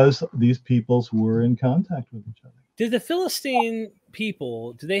because these peoples were in contact with each other. Did the Philistine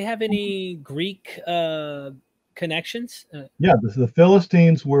people, do they have any Greek connections? Yeah, the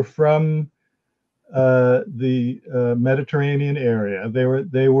Philistines were from the Mediterranean area.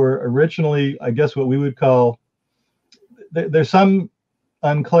 They were originally, I guess, what we would call, there's some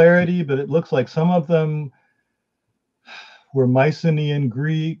unclarity, but it looks like some of them were Mycenaean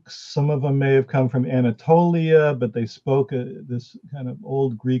Greeks. Some of them may have come from Anatolia, but they spoke this kind of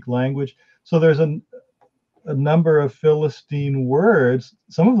old Greek language. So there's a number of Philistine words.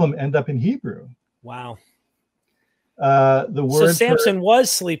 Some of them end up in Hebrew. Wow. The word so Samson was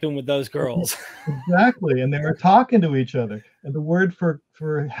sleeping with those girls. Exactly, and they were talking to each other. And the word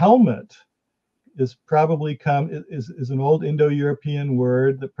for helmet is probably is an old Indo-European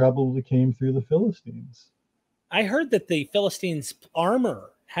word that probably came through the Philistines. I heard that the Philistines'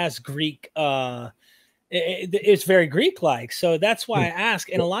 armor has Greek. It's very Greek-like, so that's why I ask.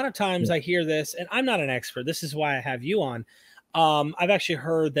 And a lot of times I hear this, and I'm not an expert. This is why I have you on. I've actually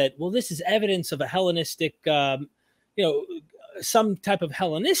heard that. Well, this is evidence of a Hellenistic, some type of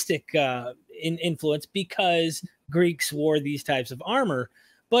Hellenistic influence because Greeks wore these types of armor.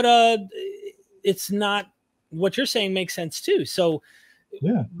 but it's not. What you're saying makes sense too. So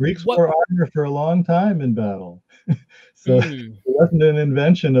yeah, Greeks wore armor for a long time in battle. So it wasn't an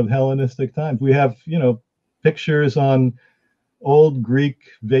invention of Hellenistic times. We have, you know, pictures on old Greek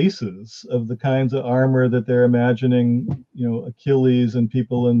vases of the kinds of armor that they're imagining, you know, Achilles and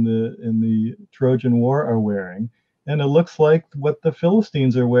people in the Trojan War are wearing, and it looks like what the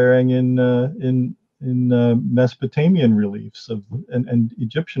Philistines are wearing in Mesopotamian reliefs of and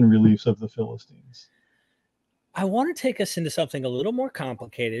Egyptian reliefs of the Philistines. I want to take us into something a little more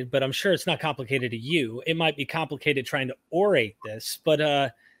complicated, but I'm sure it's not complicated to you. It might be complicated trying to orate this,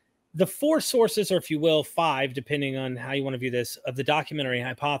 but the 4 sources, or if you will, 5, depending on how you want to view this, of the documentary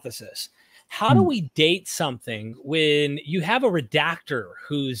hypothesis. How do we date something when you have a redactor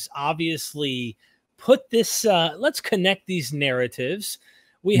who's obviously put this, let's connect these narratives.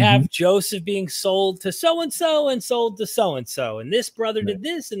 We have Joseph being sold to so-and-so and sold to so-and-so, and this brother did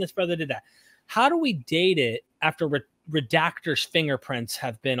this and this brother did that. How do we date it after redactors' fingerprints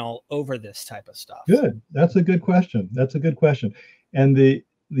have been all over this type of stuff? Good. That's a good question. That's a good question. And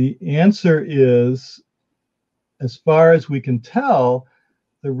the answer is, as far as we can tell,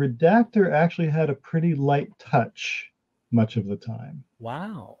 the redactor actually had a pretty light touch much of the time.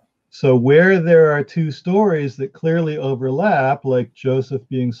 Wow. So where there are 2 stories that clearly overlap, like Joseph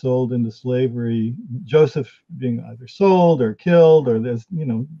being sold into slavery, Joseph being either sold or killed, or there's, you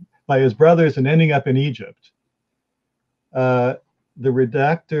know, by his brothers and ending up in Egypt, the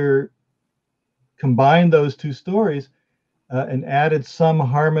redactor combined those 2 stories and added some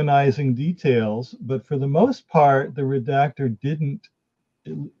harmonizing details, but for the most part, the redactor didn't,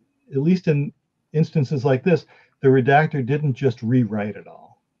 at least in instances like this, the redactor didn't just rewrite it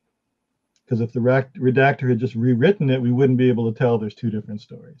all. Because if the redactor had just rewritten it, we wouldn't be able to tell there's 2 different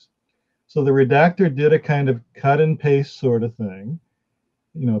stories. So the redactor did a kind of cut and paste sort of thing.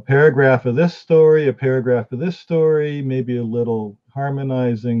 You know, a paragraph of this story, a paragraph of this story, maybe a little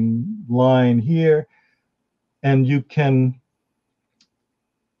harmonizing line here. And you can,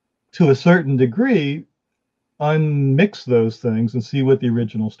 to a certain degree, unmix those things and see what the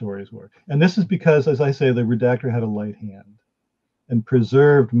original stories were. And this is because, as I say, the redactor had a light hand and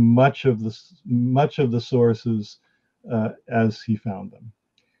preserved much of the sources as he found them.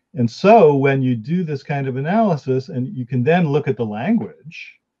 And so when you do this kind of analysis, and you can then look at the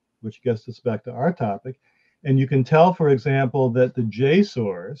language, which gets us back to our topic, and you can tell, for example, that the J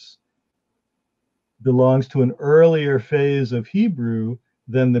source belongs to an earlier phase of Hebrew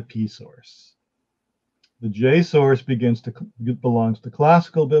than the P source. The J source belongs to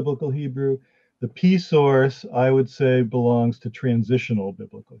classical biblical Hebrew. The P source, I would say, belongs to transitional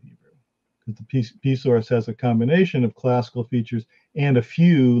biblical Hebrew, because the P source has a combination of classical features and a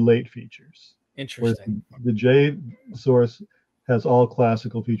few late features. Interesting. The J source has all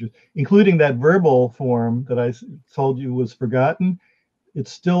classical features, including that verbal form that I told you was forgotten.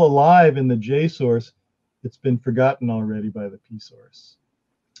 It's still alive in the J source. It's been forgotten already by the P source.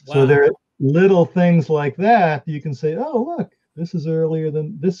 Wow. So there are little things like that you can say, oh, look, this is earlier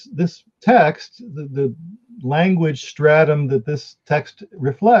than this text, the language stratum that this text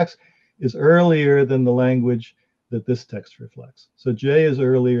reflects is earlier than the language that this text reflects. So J is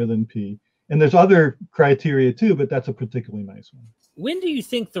earlier than P. And there's other criteria too, but that's a particularly nice one. When do you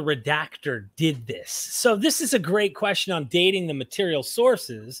think the redactor did this? So this is a great question on dating the material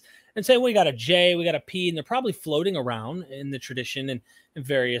sources, and say we got a J, we got a P, and they're probably floating around in the tradition and in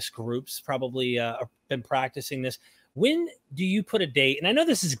various groups, probably been practicing this. When do you put a date? And I know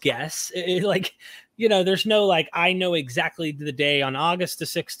this is guess, like, you know, there's no like, I know exactly the day on August the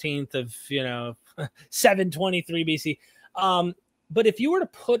 16th of, you know, 723 BC. But if you were to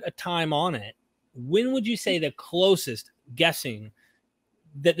put a time on it, when would you say the closest guessing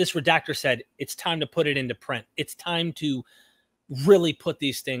that this redactor said it's time to put it into print? It's time to really put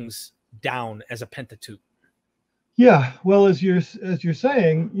these things down as a Pentateuch. Yeah, well, as you're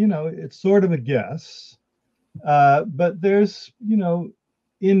saying, you know, it's sort of a guess, but there's, you know,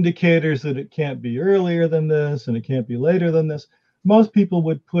 indicators that it can't be earlier than this and it can't be later than this. Most people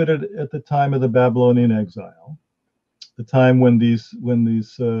would put it at the time of the Babylonian exile, the time when these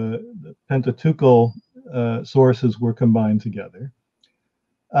Pentateuchal sources were combined together.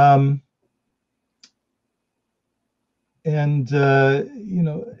 You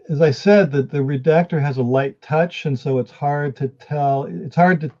know, as I said, that the redactor has a light touch, and so it's hard to tell. It's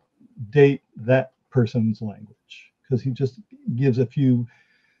hard to date that person's language because he just gives a few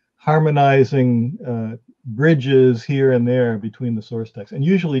harmonizing bridges here and there between the source text, and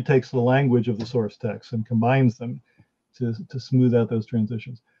usually takes the language of the source text and combines them to smooth out those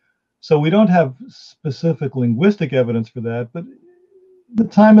transitions. So we don't have specific linguistic evidence for that, but the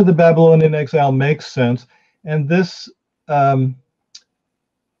time of the Babylonian exile makes sense, and this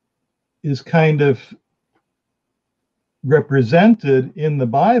is kind of represented in the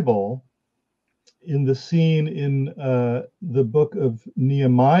Bible in the scene in the book of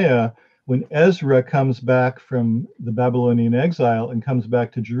Nehemiah, when Ezra comes back from the Babylonian exile and comes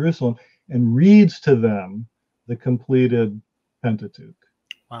back to Jerusalem and reads to them the completed Pentateuch.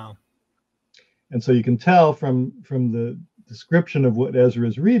 Wow. And so you can tell from the description of what Ezra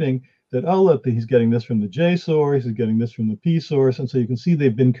is reading that, oh, look, he's getting this from the J source, he's getting this from the P source. And so you can see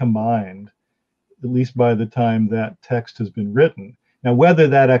they've been combined, at least by the time that text has been written. Now, whether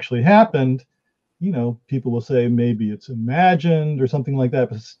that actually happened, you know, people will say maybe it's imagined or something like that,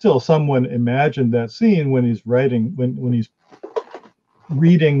 but still someone imagined that scene when he's writing, when he's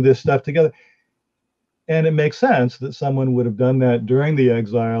reading this stuff together. And it makes sense that someone would have done that during the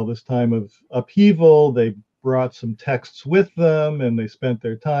exile, this time of upheaval. They brought some texts with them and they spent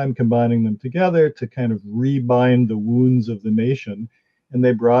their time combining them together to kind of rebind the wounds of the nation. And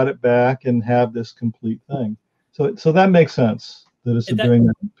they brought it back and have this complete thing. So that makes sense that it's during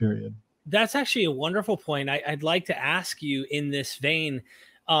that period. That's actually a wonderful point. I'd like to ask you in this vein,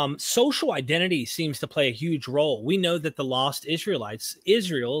 social identity seems to play a huge role. We know that the lost Israelites,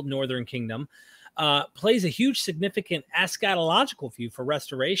 Israel, Northern Kingdom, plays a huge significant eschatological view for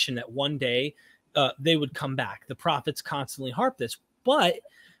restoration, that one day they would come back. The prophets constantly harp this, but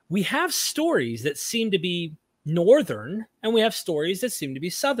we have stories that seem to be Northern and we have stories that seem to be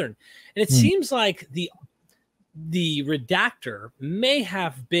Southern. And it seems like the redactor may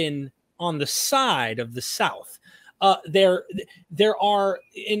have been on the side of the South. There are,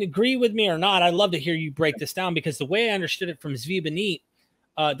 and agree with me or not, I'd love to hear you break this down, because the way I understood it from Zvi Benit,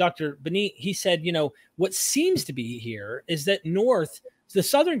 Dr. Benit, he said, you know, what seems to be here is that the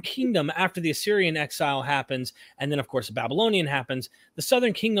Southern Kingdom, after the Assyrian exile happens, and then of course the Babylonian happens, the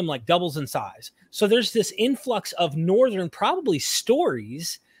Southern Kingdom like doubles in size. So there's this influx of Northern, probably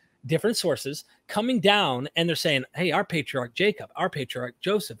stories, different sources coming down, and they're saying, hey, our patriarch Jacob, our patriarch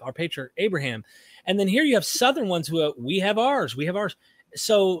Joseph, our patriarch Abraham. And then here you have Southern ones who we have ours.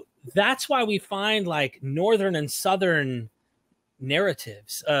 So that's why we find like Northern and Southern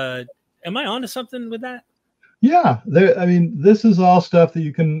narratives. Am I onto something with that? Yeah, I mean, this is all stuff that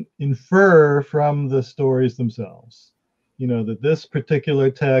you can infer from the stories themselves. You know, that this particular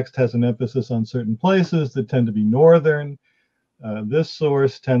text has an emphasis on certain places that tend to be Northern. This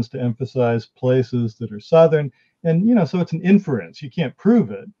source tends to emphasize places that are Southern. And, you know, so it's an inference. You can't prove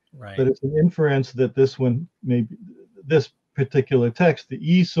it, right, but it's an inference that this one, maybe this particular text, the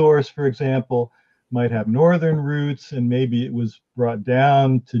E source, for example, might have Northern roots, and maybe it was brought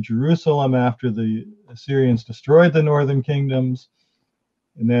down to Jerusalem after the Assyrians destroyed the northern kingdoms.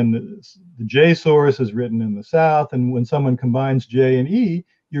 And then the J source is written in the South. And when someone combines J and E,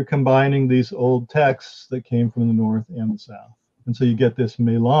 you're combining these old texts that came from the North and the South. And so you get this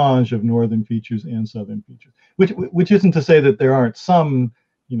melange of Northern features and Southern features, which isn't to say that there aren't some,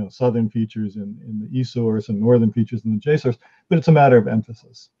 you know, Southern features in the E source and Northern features in the J source, but it's a matter of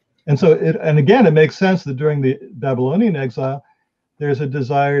emphasis. And so and again, it makes sense that during the Babylonian exile, there's a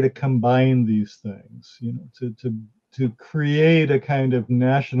desire to combine these things, you know, to create a kind of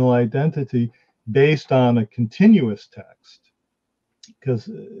national identity based on a continuous text, because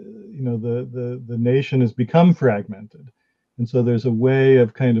you know, the nation has become fragmented, and so there's a way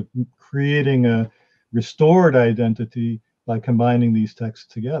of kind of creating a restored identity by combining these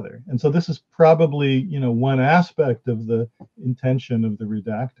texts together. And so this is probably, you know, one aspect of the intention of the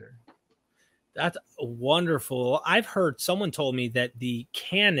redactor. That's wonderful. I've heard, someone told me that the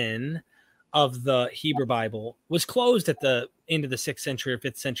canon of the Hebrew Bible was closed at the end of the 6th century or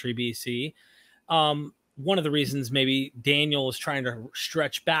 5th century BC. One of the reasons maybe Daniel is trying to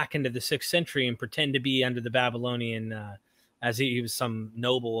stretch back into the 6th century and pretend to be under the Babylonian, as he was some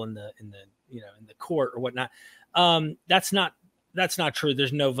noble in the court or whatnot. That's not true.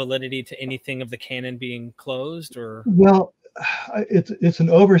 There's no validity to anything of the canon being closed, or well, it's an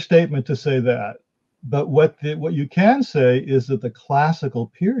overstatement to say that. But what you can say is that the classical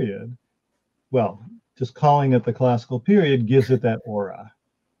period, well, just calling it the classical period gives it that aura.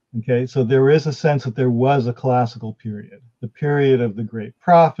 Okay, so there is a sense that there was a classical period, the period of the great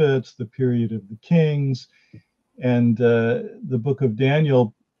prophets, the period of the kings, and the book of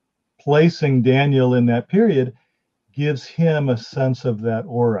Daniel, placing Daniel in that period, gives him a sense of that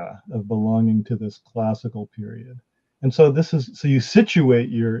aura of belonging to this classical period. And so so you situate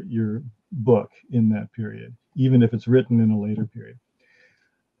your book in that period, even if it's written in a later period.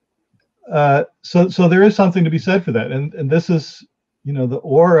 So there is something to be said for that. And this is, you know, the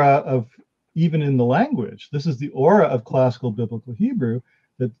aura of even in the language. This is the aura of classical biblical Hebrew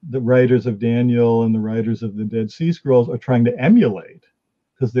that the writers of Daniel and the writers of the Dead Sea Scrolls are trying to emulate,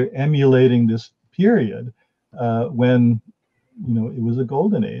 because they're emulating this period when, you know, it was a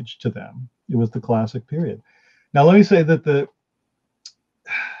golden age to them. It was the classic period. Now, let me say that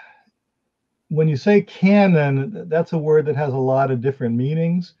when you say canon, that's a word that has a lot of different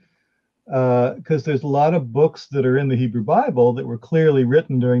meanings, because there's a lot of books that are in the Hebrew Bible that were clearly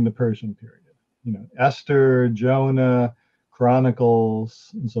written during the Persian period. You know, Esther, Jonah,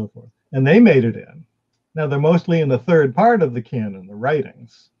 Chronicles, and so forth. And they made it in. Now, they're mostly in the third part of the canon, the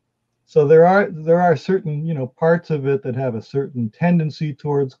writings. So there are certain, you know, parts of it that have a certain tendency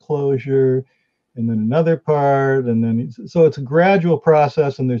towards closure, and then another part, and then so it's a gradual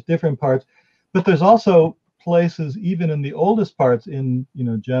process, and there's different parts. But there's also places, even in the oldest parts in, you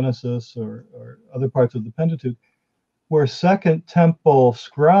know, Genesis or other parts of the Pentateuch, where Second Temple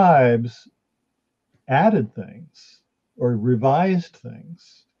scribes added things or revised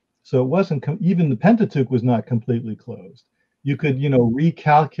things. So it wasn't, even the Pentateuch was not completely closed. You could, you know,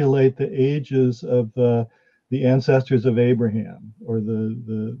 recalculate the ages of the ancestors of Abraham, or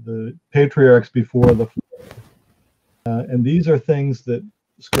the patriarchs before the flood. And these are things that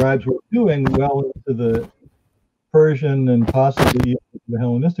scribes were doing well into the Persian and possibly even the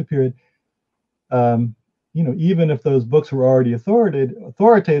Hellenistic period. You know, even if those books were already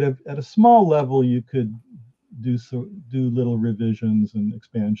authoritative, at a small level, you could do little revisions and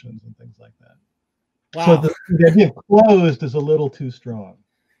expansions and things like that. Wow. So the idea of closed is a little too strong.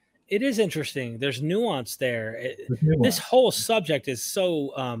 It is interesting. There's nuance there. This whole subject is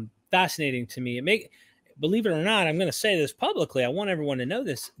so fascinating to me. Believe it or not, I'm going to say this publicly. I want everyone to know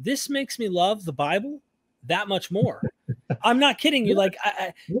this. This makes me love the Bible that much more. I'm not kidding you. Like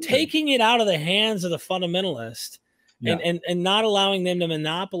taking it out of the hands of the fundamentalist and not allowing them to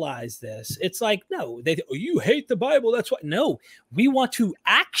monopolize this. It's like, no, you hate the Bible. That's what. No, we want to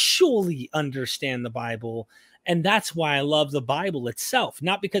actually understand the Bible. And that's why I love the Bible itself,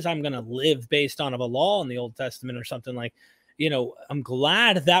 not because I'm going to live based on a law in the Old Testament or something like, you know, I'm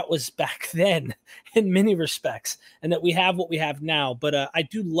glad that was back then in many respects, and that we have what we have now. But I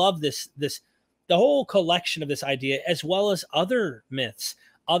do love the whole collection of this idea, as well as other myths,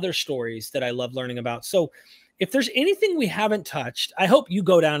 other stories that I love learning about. So if there's anything we haven't touched, I hope you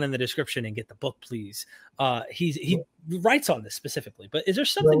go down in the description and get the book, please. He writes on this specifically, but is there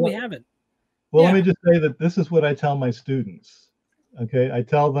something we haven't? Well, let me just say that this is what I tell my students. Okay, I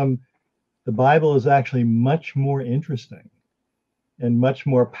tell them the Bible is actually much more interesting and much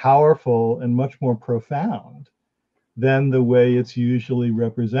more powerful and much more profound than the way it's usually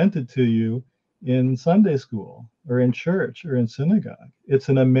represented to you in Sunday school or in church or in synagogue. It's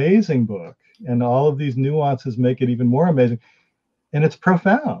an amazing book, and all of these nuances make it even more amazing. And it's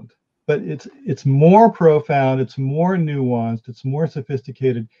profound, but it's more profound, it's more nuanced, it's more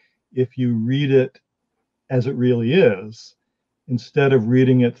sophisticated if you read it as it really is, instead of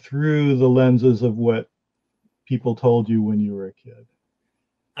reading it through the lenses of what people told you when you were a kid.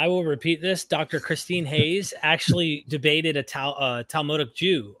 I will repeat this. Dr. Christine Hayes actually debated a Talmudic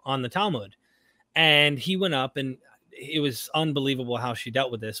Jew on the Talmud. And he went up, and it was unbelievable how she dealt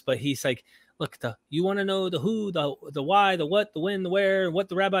with this. But he's like, look, you want to know the who, the why, the what, the when, the where, what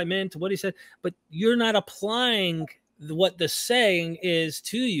the rabbi meant, what he said, but you're not applying what the saying is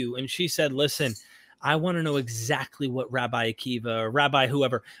to you. And she said, listen, I want to know exactly what Rabbi Akiva or Rabbi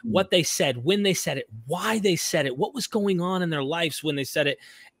whoever, what they said, when they said it, why they said it, what was going on in their lives when they said it,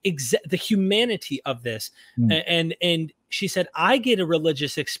 the humanity of this. And she said, I get a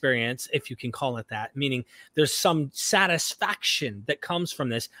religious experience, if you can call it that, meaning there's some satisfaction that comes from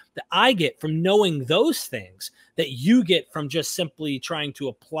this that I get from knowing those things that you get from just simply trying to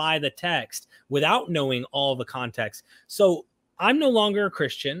apply the text without knowing all the context. So I'm no longer a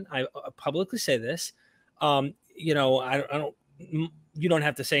Christian. I publicly say this. You know, I don't. You don't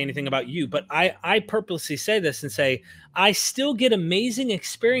have to say anything about you, but I purposely say this and say I still get amazing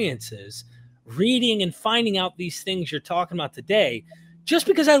experiences reading and finding out these things you're talking about today, just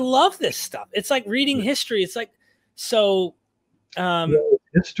because I love this stuff. It's like reading history. It's like so.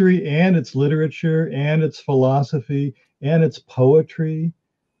 History and its literature and its philosophy and its poetry.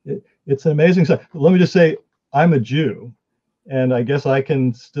 It's amazing stuff. Let me just say, I'm a Jew. And I guess I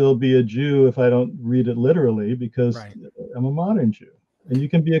can still be a Jew if I don't read it literally, because I'm a modern Jew. And you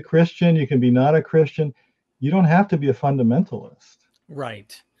can be a Christian, you can be not a Christian. You don't have to be a fundamentalist.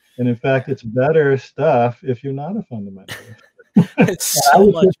 Right. And in fact, it's better stuff if you're not a fundamentalist. It's so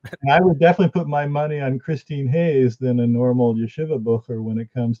much better. I would definitely put my money on Christine Hayes than a normal yeshiva bocher when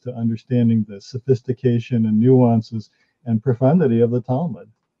it comes to understanding the sophistication and nuances and profundity of the Talmud.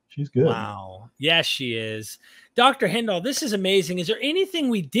 She's good. Wow. Yes, she is. Dr. Hendel, this is amazing. Is there anything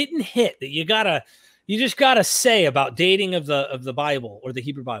we didn't hit that you just gotta say about dating of the Bible or the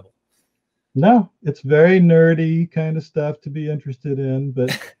Hebrew Bible? No, it's very nerdy kind of stuff to be interested in, but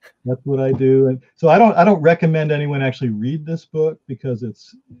that's what I do. And so I don't recommend anyone actually read this book because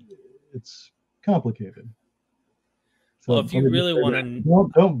it's complicated. So well, if you really want to,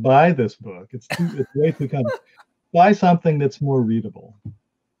 don't buy this book. It's way too complicated. Buy something that's more readable.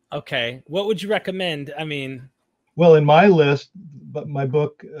 Okay, what would you recommend? I mean, well, in my list, but my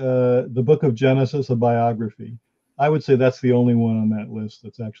book, the Book of Genesis, a biography, I would say that's the only one on that list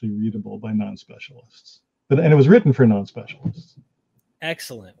that's actually readable by non-specialists. And it was written for non-specialists.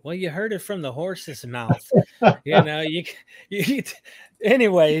 Excellent. Well, you heard it from the horse's mouth. You know,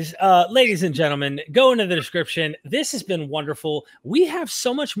 anyways, ladies and gentlemen, go into the description. This has been wonderful. We have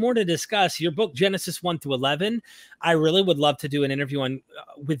so much more to discuss. Your book, Genesis 1 through 11. I really would love to do an interview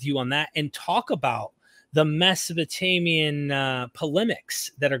with you on that and talk about the Mesopotamian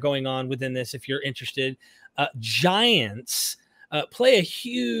polemics that are going on within this, if you're interested. Giants play a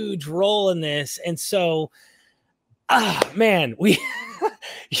huge role in this. And so, man,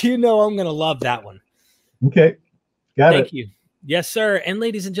 you know, I'm going to love that one. Okay. Got it. Thank you. Yes, sir. And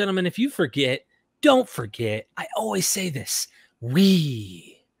ladies and gentlemen, if you forget, don't forget. I always say this.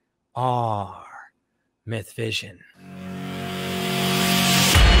 We are MythVision.